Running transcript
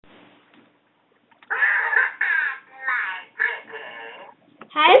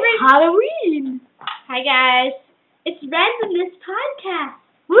Hi, it's Halloween. Hi, guys. It's Randomness podcast.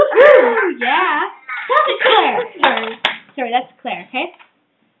 Woohoo! Yeah. That's Claire. Sorry, that's Claire. Okay.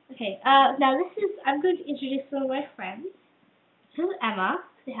 Okay. Now I'm going to introduce some of my friends. This is Emma.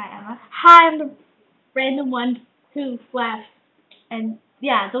 Say hi, Emma. Hi, I'm the random one who laughed. And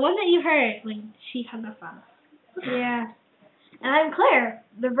yeah, the one that you heard when she hung up on us. Yeah. And I'm Claire,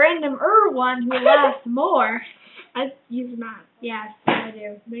 the random one who laughs more. You do not. Yes, I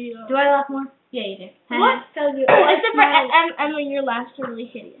do. No, you don't. Do I laugh more? Yeah, you do. What? Except for Emma, your laughs are really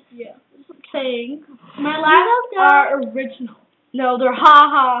hideous. Yeah. Saying my laughs are original. No, they're ha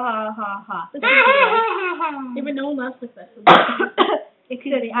ha ha ha ha. Yeah, but no one laughs like that.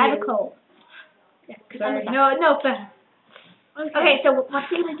 Excuse me, I have a cold. Yeah, sorry. No offense. Okay, so what are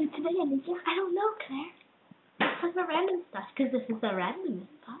you going to do today, Anika? I don't know, Claire. Let's talk about random stuff, because this is the randomness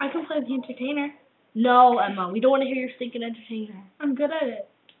podcast. I can play the entertainer. No, Emma, we don't want to hear your stinking entertainer. I'm good at it.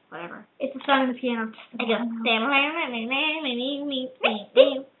 Whatever. It's a song on the piano. I go.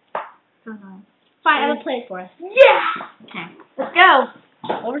 So nice. Fine, Emma, play it for us. Yeah! Okay. Let's go.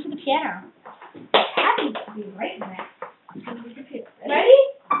 Over to the piano. Happy to be right there. Ready?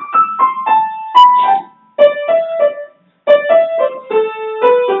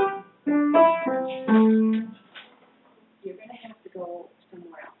 You're going to have to go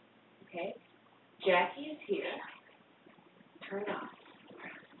somewhere else, okay? Jackie is here. Turn off.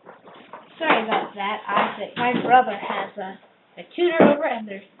 Sorry about that. I think my brother has a tutor over and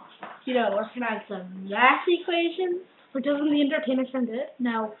they're, working on some math equations. But doesn't the entertainer sound good?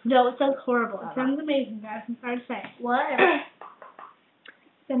 No, it sounds horrible. It sounds amazing, guys. I'm sorry to say. What?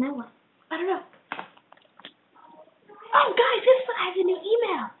 So now what? I don't know. Oh, guys, I have a new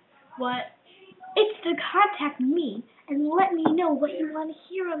email. What? It's to contact me and let me know what you want to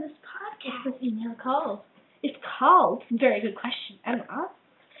hear on this podcast. What's this email called? It's called, very good question, Emma.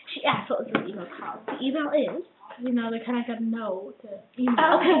 She asked what was the email called. The email is, they kind of got to know to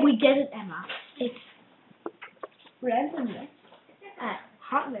email. Okay, we get it, Emma. It's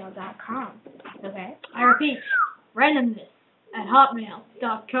randomness@hotmail.com. Okay? I repeat,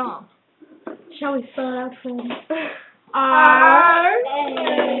 randomness@hotmail.com. Shall we spell it out for me?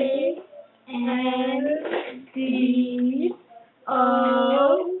 @hotmail.com.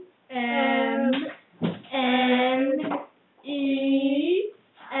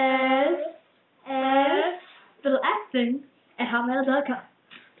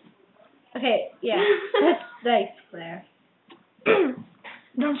 Okay, yeah. That's nice, Claire.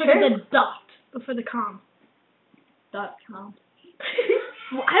 Don't forget the dot before the com. .com.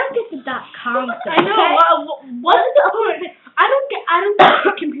 Well, I don't get the .com thing. I know. What is the other thing? I don't get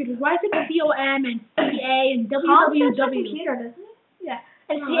computers. Why is it .com and .ca and www? Computer, doesn't it? Yeah.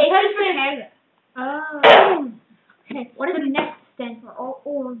 And CA is for Canada. Oh. Okay. What does the next stand for?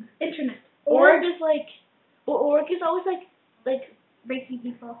 Org. Internet. Org is always like racy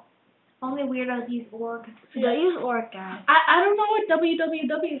people. Only weirdos use org. So don't use org, guys. I don't know what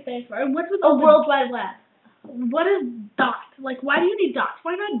www stands for. What's with the World Wide Web? What is dot? Like, why do you need dots?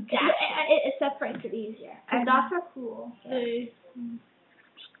 Why not dash? It separates it easier. And dots are cool. So.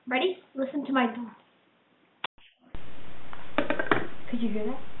 Ready? Listen to my dot. Could you hear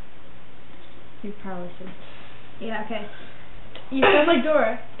that? You probably should. Yeah, okay. You sound like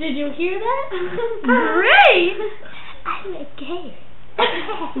Dora. Did you hear that? Great! I'm a gay.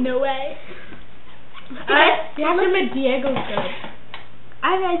 No way. You have to admit Diego's good.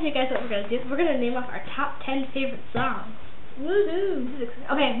 I imagine you guys what we're going to do. We're going to name off our top 10 favorite songs. Woohoo.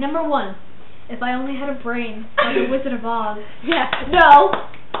 Okay, number 1. If I Only Had a Brain, by the Wizard of Oz. Yeah, no.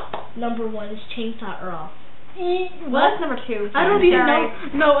 Number 1 is Chainsaw Earl. What's number 2? I don't even know.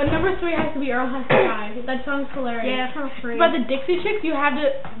 No, number 3 has to be Earl Has to Die. That song's hilarious. Yeah, that's number 3. By the Dixie Chicks, you have to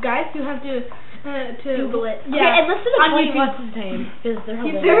Google it. Yeah. Okay, and listen to on Tony YouTube. What's his name, because they're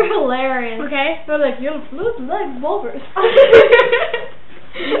hilarious. They're hilarious. Okay? They're like, you're losing like Wolvers.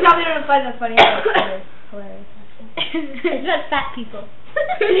 You probably don't find that funny, but it's hilarious. It's about fat people.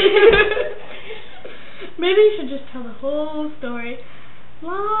 Maybe you should just tell the whole story.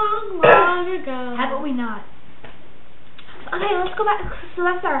 Long ago. How about we not? Okay, let's go back. So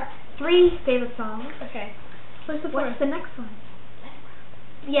that's our 3 favorite songs. Okay. What's the next one?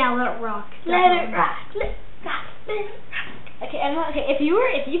 Yeah, Let It Rock. Let It Rock. Okay, Emma. Okay, if you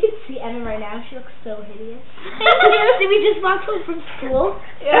could see Emma right now, she looks so hideous. Did we just walk home from school?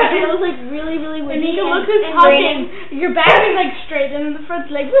 Yeah. And it was like really, really windy. And looks as talking. Your back is like straight, and then the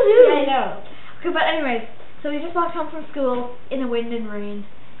front's like woohoo. Yeah, I know. Okay, but anyways, so we just walked home from school in the wind and rain.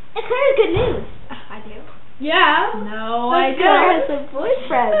 And Claire has good news. I do. Yeah. No, I Claire has don't. a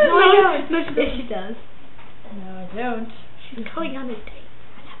boyfriend. No, I don't. Yes, she does. No, I don't. She's going on a date.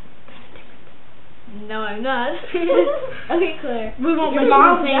 No, I'm not. Okay, Claire. We won't Your mention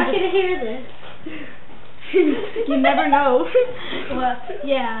mom's the not thing. gonna hear this. You never know. Well,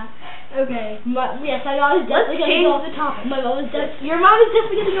 Yeah. Okay. yes, my mom is definitely gonna change go. the topic. My mom is your mom is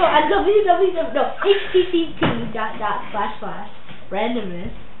definitely gonna go on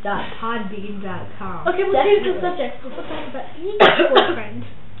http://randomness.podbean.com. Okay, let's change the subject. Let's talk about Anika's boyfriend.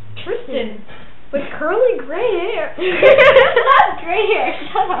 Tristan. With curly gray hair. Not gray hair.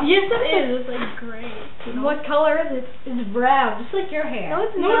 Shut up. Yes, it is. It's like gray. What color is it? It's brown, just like your hair. No,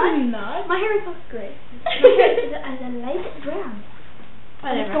 it's No, not. it's not. My hair is not gray. My hair is a light brown.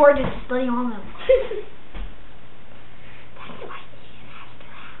 It's gorgeous. Just letting you all know. That's why he has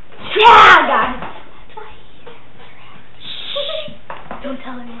brown. Yeah, guys. That's why he has brown. Shh. Don't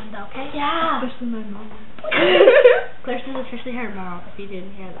tell anyone though, okay? Yeah. Especially my mom. Claire says officially her mom, if you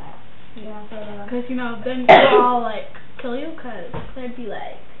didn't hear that. Yeah, because you know, then they'll all like kill you, because they'd be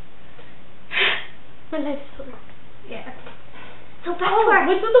like, my life's so dark. Yeah. So back to our...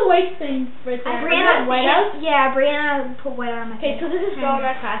 What's with the white thing right there? Brianna, white out? Yeah, Brianna put white out on my Okay, face. so this is girl in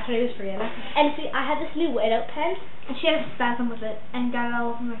our class. Her name is Brianna. And see, I had this new white out pen. And she had a spasm with it and got it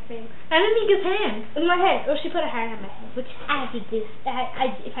all over my face. And Anika's hand. In my head. Well, she put a hand on my head, which I would do.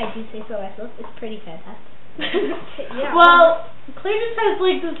 If I do say so myself, it's pretty fantastic. Yeah. Well, Claire just has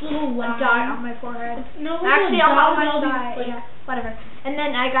like this little line. dot on my forehead. No, Actually, on on my all side. these, like, Yeah, whatever. And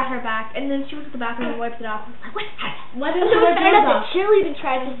then I got her back, and then she went to the bathroom and wiped it off. I was like, what? Why I'm didn't so you wipe excited yours at off? the cheerleading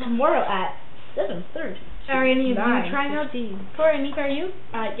practice tomorrow at 7:30. Are any of you 9:15. trying out? Tori, Anika, are you?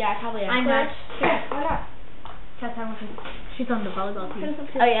 Yeah, I probably am. I'm Claire? not. Yeah, why not? Because I wasn't. She's on the volleyball team.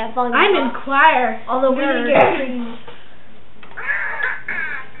 Oh yeah, volleyball. I'm in choir. Although we didn't get cream.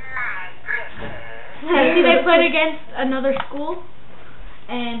 See, they played against another school,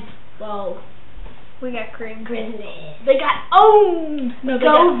 and well, We got cream. they got owned. No, they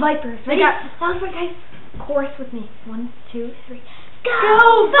Go got Vipers. They got sounds like guys. Chorus with me. 1, 2, 3.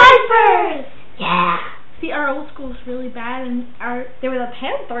 Go Vipers! Yeah. See, our old school's really bad, and They were the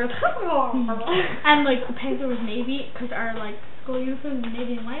Panthers. and like the Panther was navy, because our like school uniform is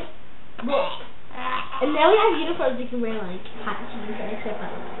navy and white. And now we have uniforms you can wear like hot jeans and except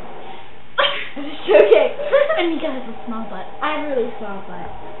I'm just joking. Anika has a small butt. I have a really small butt.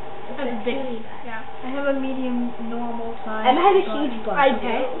 I have a big. Really bad. Yeah. I have a medium, normal size. Emma has a huge butt. I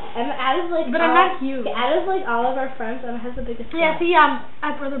okay? do. Emma, out of like But I'm not huge. Out of like all of our friends, Emma has the biggest Yeah. butt. See, our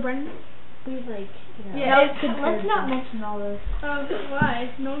brother Brendan. He's like, Yeah, no, it's good let's not person. mention all this. Why?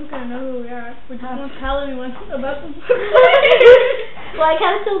 No one's gonna know who we are. We just won't tell anyone about them. Well, I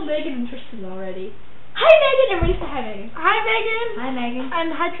kind of told Megan and Tristan already. Hi, Megan. Everybody say hi, Megan. Hi, Megan. Hi, Megan.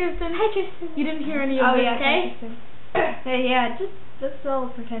 And hi, Tristan. Hi, Tristan. You didn't hear any of Oh this, yeah, okay? Tristan. Hey, yeah, just let's all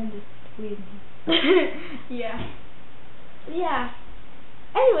pretend to believe me. Yeah. Yeah.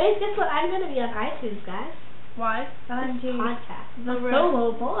 Anyways, guess what? I'm gonna be on iTunes, guys. Why? Podcast. The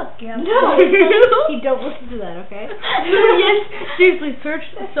solo podcast. No. You don't listen to that, okay? Yes, seriously, search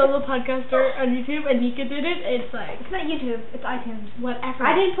solo podcaster on YouTube. Anika did it. It's like It's not YouTube. It's iTunes. whatever.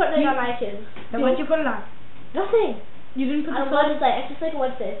 I didn't put it on iTunes. Then what'd you put it on? Nothing. You didn't put On the the website. It's just like a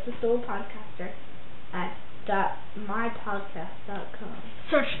website. It's the solo podcaster at mypodcast.com.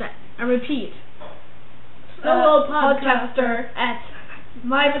 Search that. I repeat. Solo podcaster at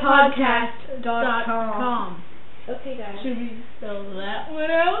mypodcast.com. Okay, guys. Should we spell that one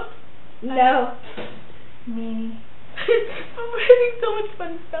out? No. Me. I'm having so much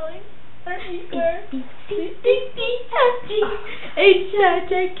fun spelling. Aren't you, Claire?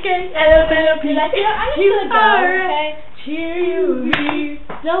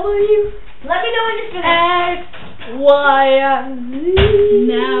 C-D-F-G-H-I-J-K-L-M-N-O-P-Q-R-S-T-U-V-W. Let me know when you're finished. X-Y-Z.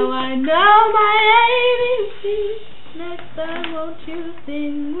 Now I know my ABC. Next time, won't you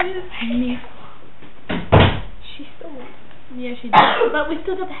sing with me? She stole it. Yeah, she did. But we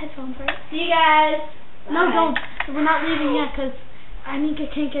still got the headphones, right? See you guys. No, Bye. don't. We're not leaving yet because Anika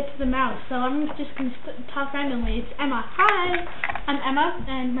can't get to the mouse. So I'm just going to talk randomly. It's Emma. Hi. I'm Emma,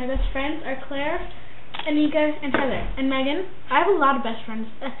 and my best friends are Claire, Anika, and Heather. And Megan. I have a lot of best friends.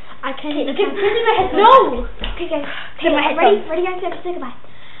 I can't even Okay, count. give me my headphones. No! Okay, guys. Give me my headphones. Ready, guys? Have to say goodbye.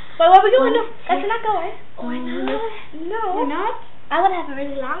 Wait, where are we going? One, No, guys, we're not going. Why not? No. We're not? I want to have a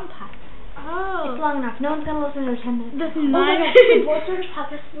really long podcast. Oh. It's long enough. No one's going to listen to 10 minutes. This is Oh my mine. God, the voice search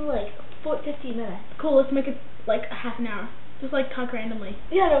podcast is like 15 minutes. Cool, let's make it like a half an hour. Just like talk randomly.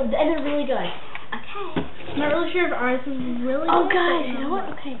 Yeah, no, and they're really good. Okay. I'm not really sure if ours is really Oh, good, guys, but you know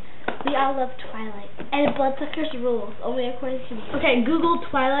what? Okay. We all love Twilight. And Bloodsuckers rules, only according to me. Okay, Google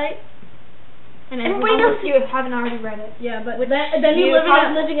Twilight. And Everybody knows you haven't already read it. Yeah, but then you You're live probably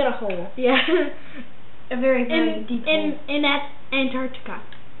in living in a hole. yeah. A very, very deep hole. in Antarctica.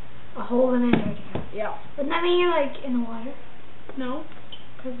 A hole in Antarctica. Yeah. Wouldn't that mean you're like in the water? No.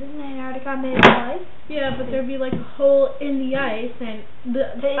 Because isn't Antarctica made of ice? Yeah, but there'd be like a hole in the ice, and the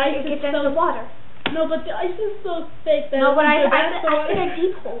ice is so the water. No, but the ice is so thick that no, but I water. said a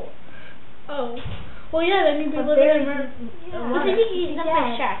deep hole. Oh. Well, yeah, then you'd be living in water. But then you can eat them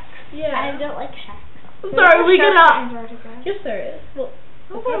like sharks. Yeah. I don't like sharks. Sorry, we get up. Antarctica. Yes, there is. Well,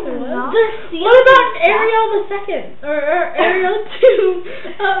 I thought there was. What about Ariel the Second or Ariel 2?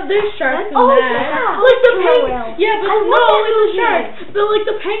 There's sharks in that. Yeah. Like the penguin. Yeah, but I no, love it's a that shark. movie. But like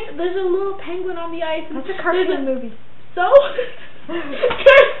there's a little penguin on the ice. That's a cartoon movie. So.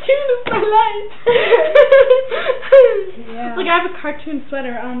 Cartoon is my life. Yeah. Like I have a cartoon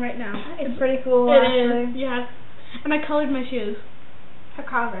sweater on right now. It's pretty cool. It actually. is. Yeah. And I colored my shoes. Her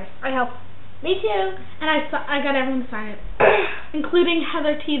Converse. I helped. Me too. And I got everyone to sign it, including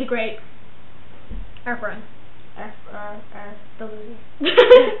Heather T. the Great, our friend. The loser.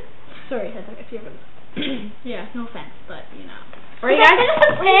 Sorry, Heather, if you're gonna. Yeah, no offense, but you know. Are you guys send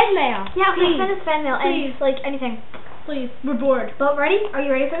us fan mail? Yeah, please. Send us fan mail and like anything. Please, we're bored. But ready? Are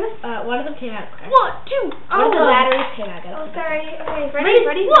you ready for this? One of them came out. 1, 2. One of the batteries came out. Oh, sorry. Okay,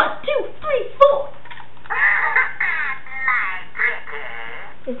 ready? 1, 2, 3, 4.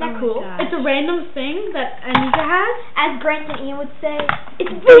 Is that cool? It's a random thing that Anika has. As Brent and Ian would say, it's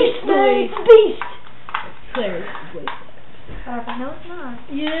beastly. It's beast. Claire is beastly. No, it's not.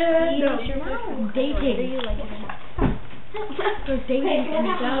 Yeah. No. Dating. We're dating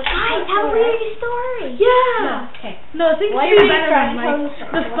Anika. Hi, tell me your story. Yeah. No. Okay. No, I think it's better than like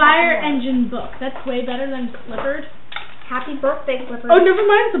the Fire Engine book. That's way better than Clifford. Happy birthday, Clifford. Oh, never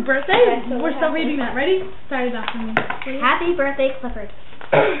mind. It's a birthday. Okay, so we're still reading that. Ready? Start it off for me. Happy birthday, Clifford.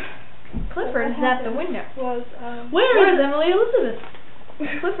 Clifford is at the window. Where is Emily Elizabeth?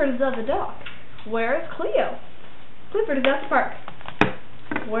 Clifford is at the dock. Where is Cleo? Clifford is at the park.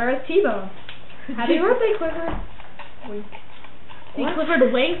 Where is T-Bone? Happy birthday, Clifford. See,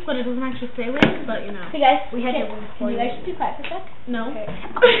 Clifford winks, but it doesn't actually say winks, but you know. Hey guys, we had to wink for you. You guys should be quiet for a sec. No. Okay.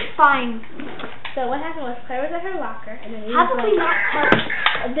 Fine. So what happened was Claire was at her locker, and then How did we not touch?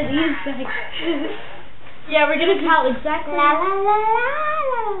 and then Ian's like, yeah, we're gonna tell exactly. La la la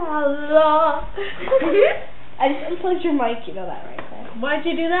la la la. I just unplugged your mic, you know that, right, Claire? Why'd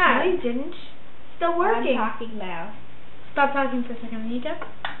you do that? No, you didn't. Still working. I'm talking now. Stop talking for a second, Anika.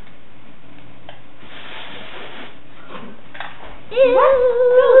 What?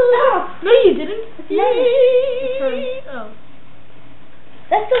 No, stop. No, you didn't. Oh.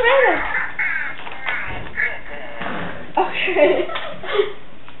 That's so random. Okay.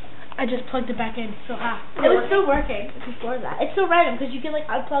 I just plugged it back in, so It was still working before that. It's so random because you can like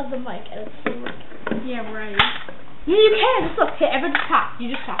unplug the mic and it's still working. Yeah, right. Yeah, you can. Just look. Okay, everyone just talk.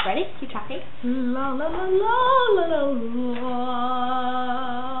 You just talk. Ready? Keep talking. La la la la la la la.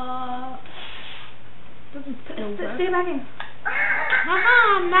 Doesn't still work. Say it back in.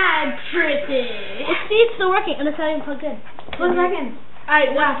 Haha, my pretty. See, it's still working and it's not even plugged in. Plug it back in.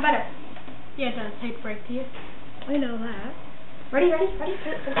 Alright, That's better. Yeah, it does. Take a break to you. I know that. Ready? Put it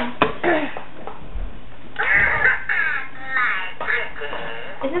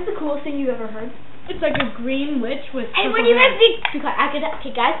Is that the coolest thing you've ever heard? It's like a green witch with. Hey, when you guys speak,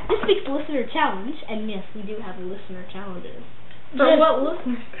 okay, guys, this week's listener challenge, and yes, we do have listener challenges. For what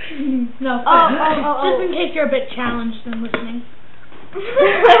listeners? No. Oh. Just in case you're a bit challenged in listening.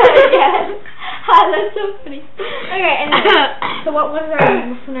 Yes. That's so funny. Okay, anyway. So what was our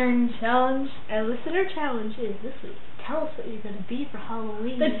listener challenge? Our listener challenge is this week. Tell us what you're going to be for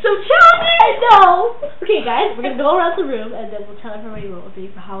Halloween. It's so challenging! I know! Okay, guys, we're going to go around the room, and then we'll tell everybody what we'll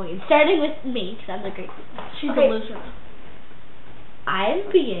be for Halloween. Starting with me, because I'm the great. She's the loser. I'm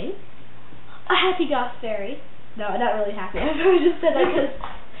being a happy goth fairy. No, not really happy. I just said that because...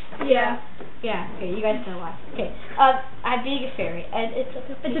 Yeah, okay, you guys know why. Okay, I'm being a fairy, and it's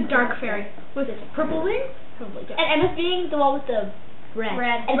a dark fairy. With purple wings? Probably dark. And Emma's being the one with the red.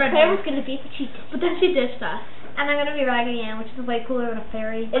 And Claire was going to be, but then she ditched us. And I'm going to be Raggedy Ann, which is way cooler than a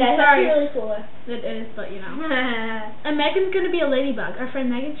fairy. It's actually really cooler. It is, but you know. And Megan's going to be a ladybug. Our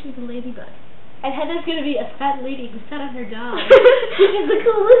friend Megan, she's a ladybug. And Heather's going to be a fat lady who sat on her dog. Which is the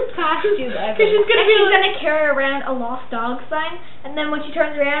coolest costume ever. Because she's going to carry around a lost dog sign, and then when she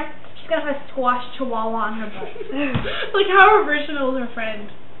turns around, she's going to have a squash chihuahua on her butt. Like, how original is her friend?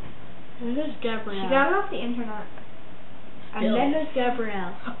 And there's Gabrielle. She got it off the internet. And then there's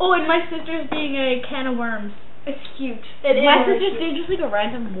Gabrielle. Oh, and my sister's being a can of worms. It's cute. My sister's being just like a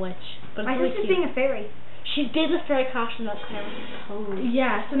random witch. But my sister's being a fairy. She's being the fairy costume that Claire was totally.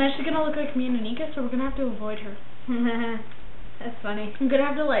 Yeah, so now she's gonna look like me and Anika, so we're gonna have to avoid her. That's funny. I'm gonna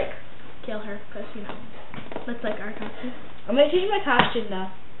have to kill her, cause you know, that's like our costume. I'm gonna change my costume now.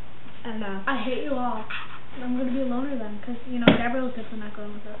 I don't know. I hate you all. I'm gonna be a loner then, because you know Gabriel's definitely not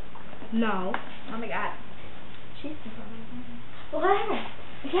going with us. No. Oh my god. She's different. Whatever.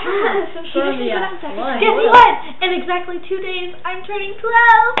 Yeah. Guess Guess what? In exactly 2 days, I'm turning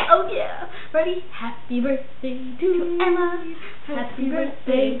 12. Oh yeah. Ready? Happy birthday to Emma. Happy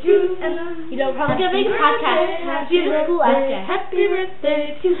birthday to Emma. You know, probably gonna make a podcast. School after. Happy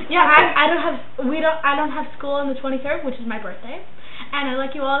birthday to. Yeah, I don't have school on the 23rd, which is my birthday. And I'd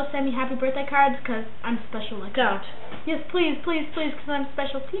like you all to send me happy birthday cards because I'm special like that. Yes, please, please, please, because I'm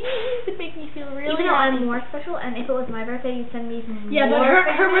special. Please, it makes me feel really Even though happy. I'm more special, and if it was my birthday, you'd send me even yeah, more.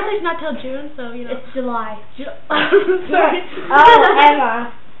 but her birthday's not till June, so you know. It's July. Sorry. Oh,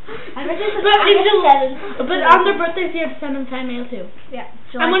 Emma. My birthday's But August 7th. But on their birthdays, you have to send them fan mail too. Yeah.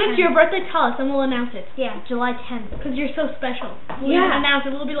 And when it's your birthday, tell us, and we'll announce it. Yeah, July 10th. Because you're so special. We'll Yeah. announce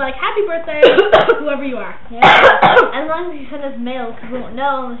it. We'll be like, happy birthday, whoever you are. Yeah. As long as you send us mail, because we won't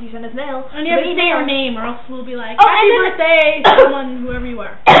know unless you send us mail. And you have to say your name, or else we'll be like, Oh, happy and birthday, someone, whoever you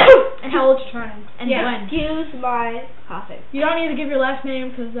are. And how old you're turning. And Yeah. when. Excuse my coughing. You don't need to give your last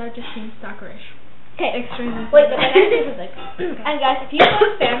name, because that just seems stalkerish. Okay. Extremely. Wait, but then I say something. And guys, if you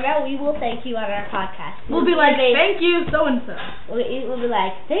send fan mail, we will thank you on our podcast. We'll be like, thank you, so-and-so. We'll be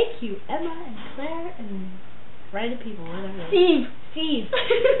like, thank you, Emma and Claire and random people, whatever. Steve.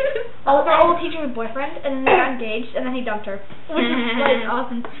 Our old teacher was boyfriend, and then they got engaged, and then he dumped her. Which is like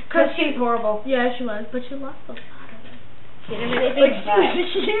awesome. Because she was horrible. Yeah, she was, but she lost a lot of it. She didn't really think about it.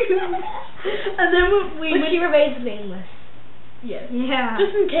 And then But she remains nameless. Yes. Yeah.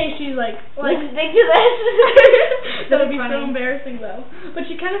 Just in case she's like Listening to this. that would be funny. so embarrassing though. But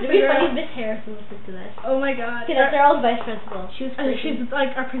she kind of It'd be figured funny if out. Miss Harrison listened to this. Oh my god. Okay, that's our old vice principal. She was She's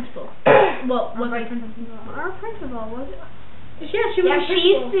like our principal. Well, was our principal? Our principal, was it? Yeah, she was. Yeah, our she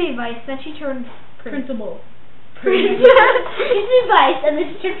principal. used to be vice, then she turned Principal. She used to be vice, and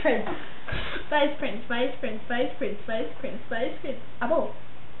then she turned prince. Vice prince. Vice prince. Vice prince. Vice prince. Vice prince. Apple.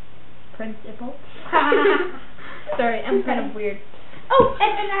 Principal. Sorry, I'm kind of weird. Oh,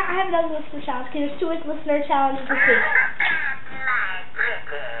 and I have another listener challenge. Okay, there's 2 listener challenges this week.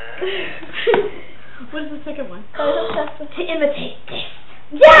 What's the second one? To imitate this.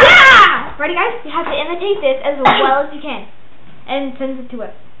 Yeah! Ready, guys? You have to imitate this as well as you can. And send it to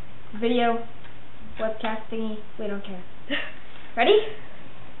us. Video, webcast thingy, we don't care. Ready?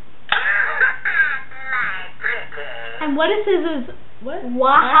 And what it says is what?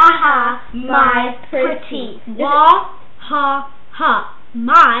 Wahaha, my pretty. Wahaha,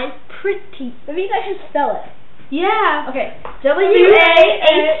 my pretty. Maybe you guys should spell it. Yeah. Okay.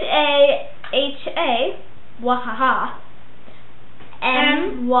 W-A-H-A-H-A, wahaha.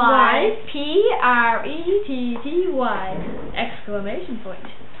 M-Y-P-R-E-T-T-Y, exclamation point.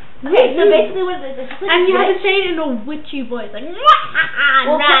 Okay, so basically what it is, it's like And you have to say it in a witchy voice, like We'll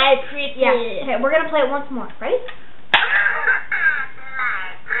my play- pretty. Yeah. Okay, we're gonna play it once more. Ready?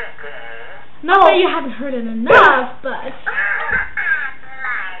 Not that you haven't heard it enough, but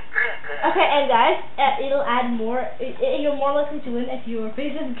okay, and guys, it'll add more. You're more likely to win if your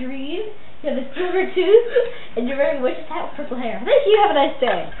face is green, you have a silver tooth, and you're wearing witch's hat with purple hair. Thank you. Have a nice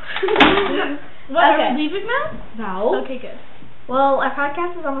day. what? Okay. Are we leaving now? No. Okay, good. Well, our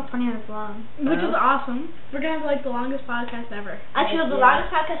podcast is almost 20 minutes long. Which is awesome. We're gonna have like the longest podcast ever. Actually, the longest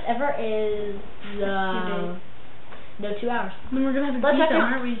podcast ever is 2 hours. Then we're gonna have a Let's deep check dive, it.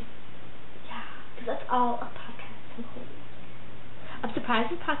 aren't we? Yeah, because that's all a podcast can hold. I'm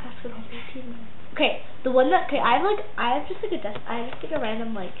surprised this podcast could hold 18 minutes. Okay, the one that I have just like a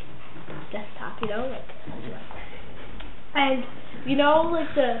random like desktop, you know, like, and you know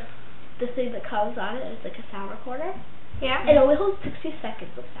like the thing that comes on it is like a sound recorder. Yeah? It only holds 60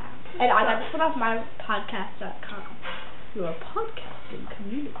 seconds of sound. And I got this one off mypodcast.com. Your podcasting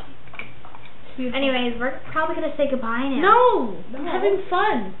community. Anyways, we're probably going to say goodbye now. No! I'm having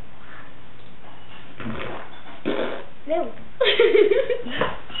fun. No.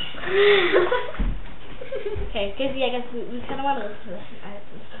 Okay, because I guess we kind of want to listen to this and edit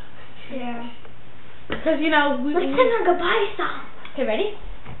and stuff. Yeah. Because, you know, Let's sing our goodbye song. Okay, ready?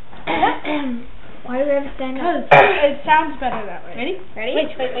 Why do we have to stand up? Because it sounds better that way. Ready? Ready? Wait,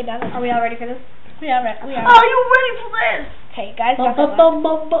 down. Are we all ready for this? We are ready. We are. Are you ready for this? Okay, guys.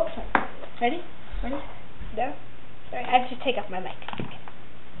 Ready? No? Sorry, I have to take off my mic. Okay.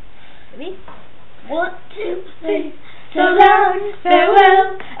 Ready? 1, 2, 3. So long,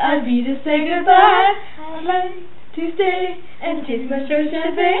 farewell, I'll be to say goodbye. I'd like to stay and taste my church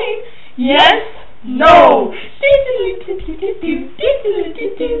champagne. Yes? No!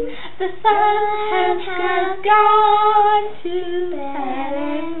 The sun has gone to bed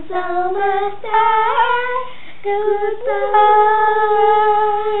and so must I. Goodbye.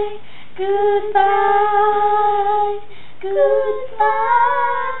 Goodbye. Goodbye.